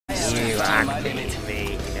It's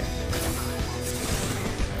me.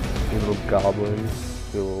 You little goblin.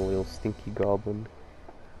 You little stinky goblin.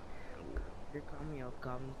 You're calling me a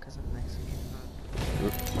goblin because I'm Mexican,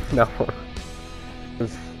 huh? No.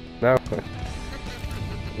 No.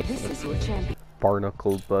 This is your champion.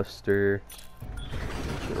 Barnacle Buster.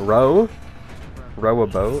 Row? Row a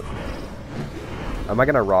boat? Am I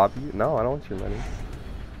gonna rob you? No, I don't want your money.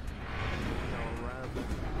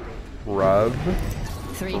 Rub?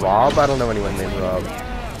 Rob? I don't know anyone named Rob.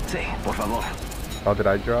 Oh, did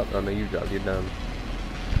I drop? Oh, no, you dropped. You're dumb.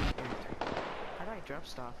 How do I drop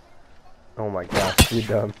stuff? Oh my gosh, you're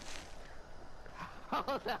dumb.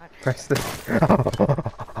 Hold on. Press this.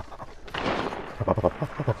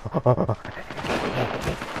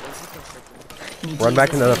 Run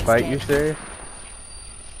back into the fight, you say?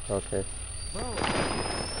 Okay.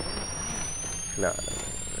 No.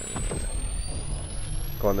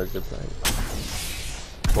 Go on the zip line.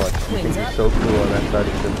 What? You think you're so cool on that side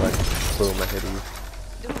of the zip line? Boom, I hit you.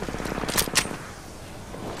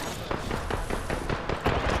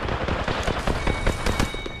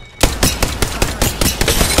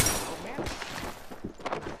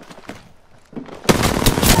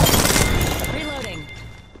 Reloading.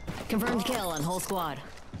 Confirmed kill on whole squad.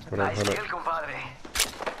 Hold on, hold on.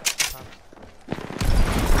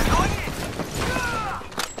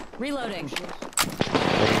 Reloading.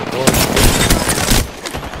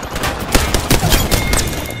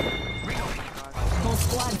 Whole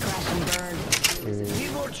squad crash and burn.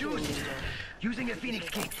 Need more juice. Using a Phoenix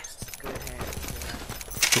kit.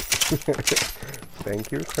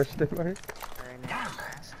 Thank you, question mark. Damn.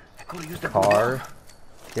 I could use the Car?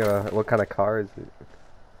 Yeah, what kind of car is it?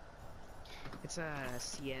 It's a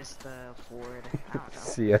Siesta Ford. I don't know.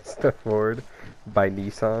 Siesta Ford by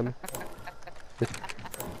Nissan.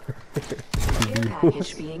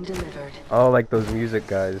 Package being delivered. Oh, like those music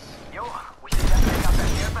guys. Yo, we should definitely got that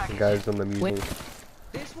care The package. guys on the music.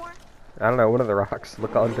 This one? I don't know, one of the rocks.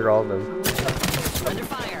 Look under all of them. Under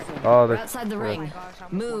fire. Oh, We're they're... outside the Oh my ring. gosh,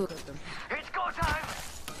 I'm Move. gonna cook them. It's go time.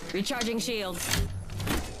 Recharging shields.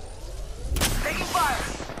 Taking fire.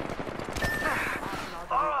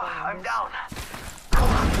 Oh, I'm down.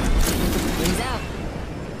 Wings out.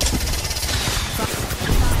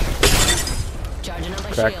 Charging up my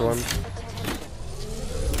Cracked shields. one.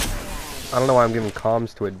 I don't know why I'm giving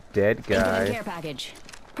comms to a dead Incoming guy. care package.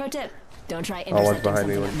 Pro tip: don't try Oh, one's intercepting behind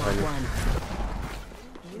me, something one's at behind Mach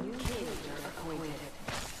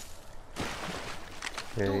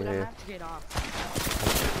Yeah, Dude, I yeah, yeah. have to get off.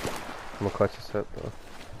 I'm gonna clutch this up though.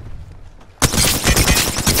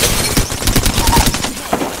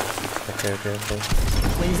 Okay, okay, okay.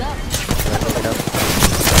 1. Wings up.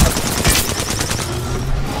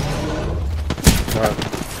 Alright.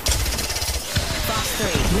 Fox 3.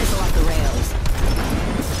 Missile off the rails.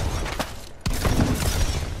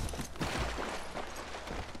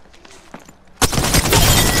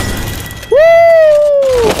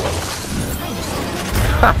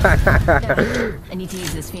 I need to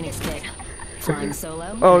use this Phoenix kit. Flying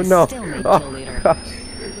solo. Oh I no! Still need Oh kill leader. gosh.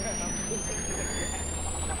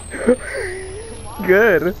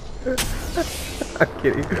 Good. I'm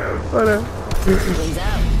kidding. Hold on. Wings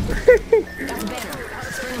out. Got the banner.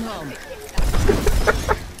 Let's bring him home.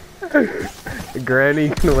 Granny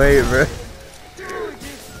can wait, bro.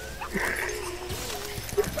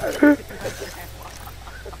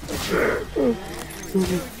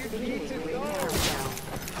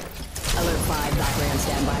 Alert 5. Background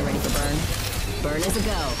standby. Ready for burn. Burn is a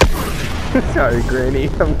go. Sorry, Granny.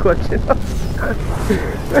 I'm clutching up.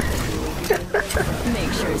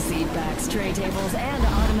 Make sure seat backs, tray tables, and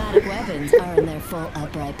automatic weapons are in their full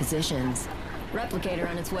upright positions. Replicator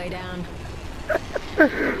on its way down.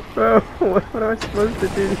 Bro, what am I supposed to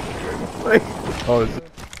do? Like, oh,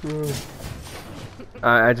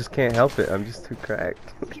 I just can't help it. I'm just too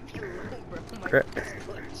cracked.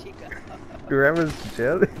 Grandma's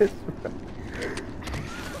jealous.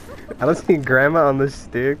 I don't see Grandma on the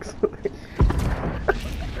sticks.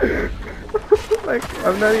 Like,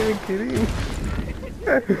 I'm not even kidding.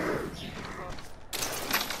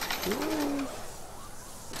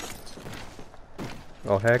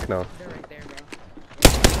 Oh heck no. They're right there,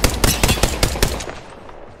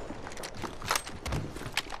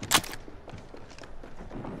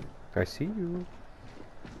 bro. I see you.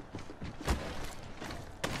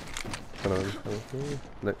 Hold on,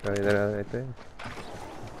 look right there, right there.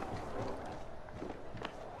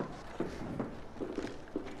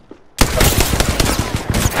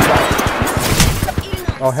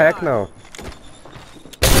 Oh heck no.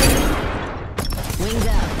 Wings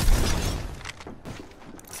out.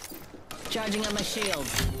 Charging on my shield.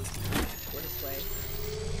 What is play?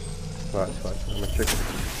 Watch. I'm gonna trick it.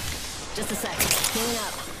 Just a second. Healing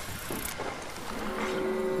up.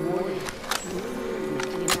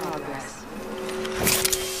 In progress.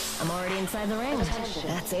 I'm already inside the ring.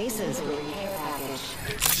 That's aces. Care package.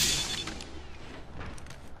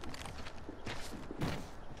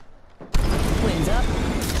 Wins up.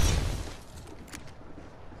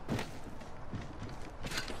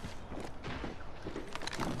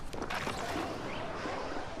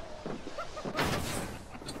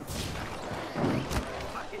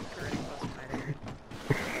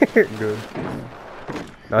 Good.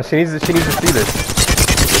 No, she needs to see this.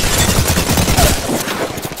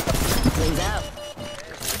 Wins out.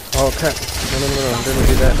 Oh crap. No, didn't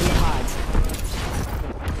do that. In the pods.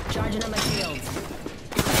 Charging on my shields.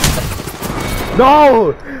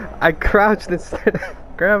 No! I crouched instead.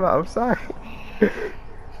 Grandma, I'm sorry.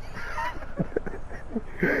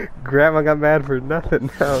 Grandma got mad for nothing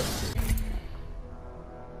now.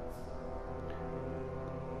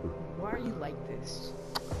 Why are you like this?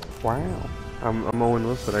 Wow. I'm Owen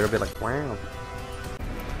Wilson. I gotta be like, wow.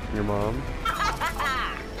 Your mom?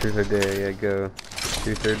 Truth or dare? Yeah, go.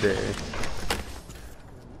 Truth or dare?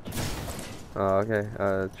 Oh,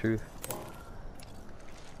 okay. Truth.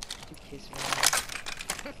 You kiss me.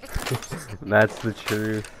 That's the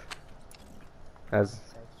truth. As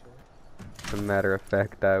Sexual. a matter of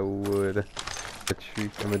fact, I would. The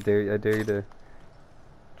truth. I dare you to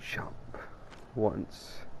jump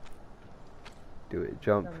once. Do it.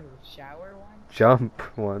 Jump. Tell me to shower one? Jump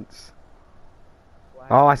once. Why?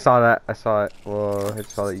 Oh, I saw that. I saw it. Whoa, I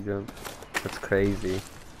saw that you jumped. That's crazy.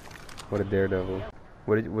 What a daredevil.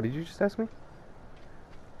 What did you just ask me?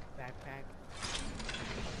 Backpack.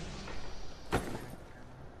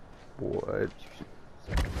 What?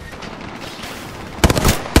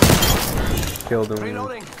 Killed him.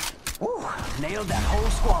 Reloading. Ooh, nailed that whole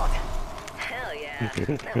squad. Hell yeah.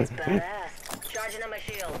 That was badass. Charging on my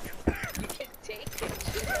shields. You can take it.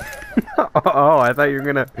 Oh, I thought you were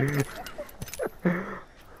gonna.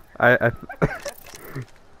 I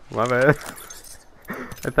my bad.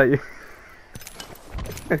 I thought you.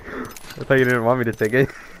 I thought you didn't want me to take it.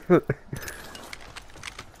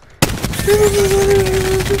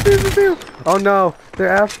 Oh no, they're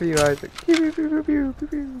after you, Isaac. Yeah,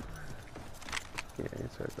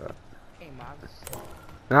 that's what I thought. Hey, Mogs.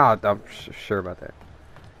 No, I'm sure about that.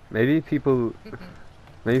 Maybe people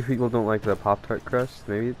don't like the Pop-Tart crust.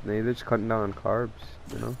 Maybe they're just cutting down on carbs.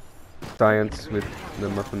 You know, science with the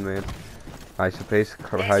Muffin Man. Isobase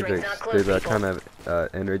carbohydrates. They're the kind of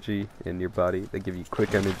energy in your body. They give you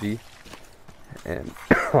quick energy, and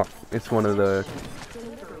it's one of the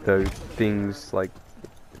things like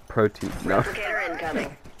protein. No. Replicator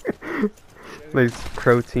incoming. Like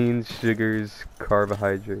proteins, sugars,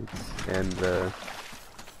 carbohydrates, and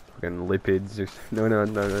fucking lipids. Or no,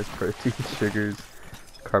 that's protein, sugars,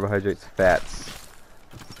 carbohydrates, fats,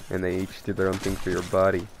 and they each do their own thing for your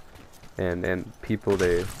body. And people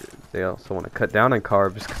they also want to cut down on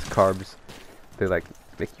carbs because carbs they like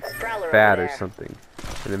make you fat or something,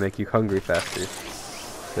 and they make you hungry faster.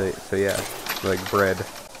 So yeah, like bread.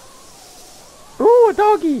 Ooh, a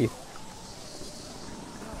doggy!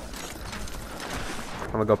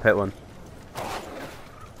 I'm gonna go pet one.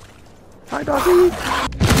 Hi, doggy!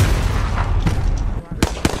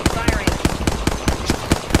 Firing.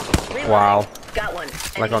 Wow. Got one.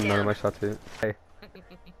 Like on none of my shots too. Hey,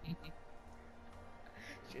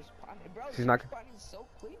 She's spawning, bro. She's not- spawning so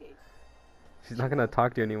quick. she's not gonna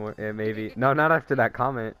talk to you anymore. Yeah, maybe. No, not after that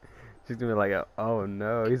comment. She's gonna be like, oh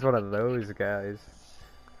no, he's one of those guys.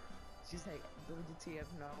 She's like, WTF,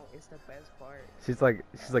 no, it's the best part. She's like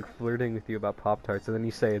flirting with you about Pop-Tarts, and then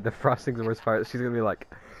you say the frosting's the worst part. She's gonna be like,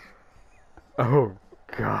 oh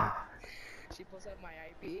god. She pulls up my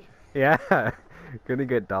IP. Yeah, gonna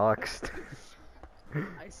get doxxed.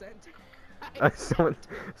 I sent her.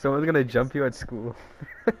 Someone's gonna jump you at school.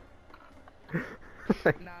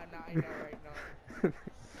 Nah, I know, right now.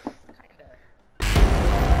 Kinda.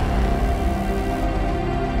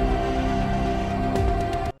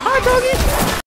 Hi, doggy!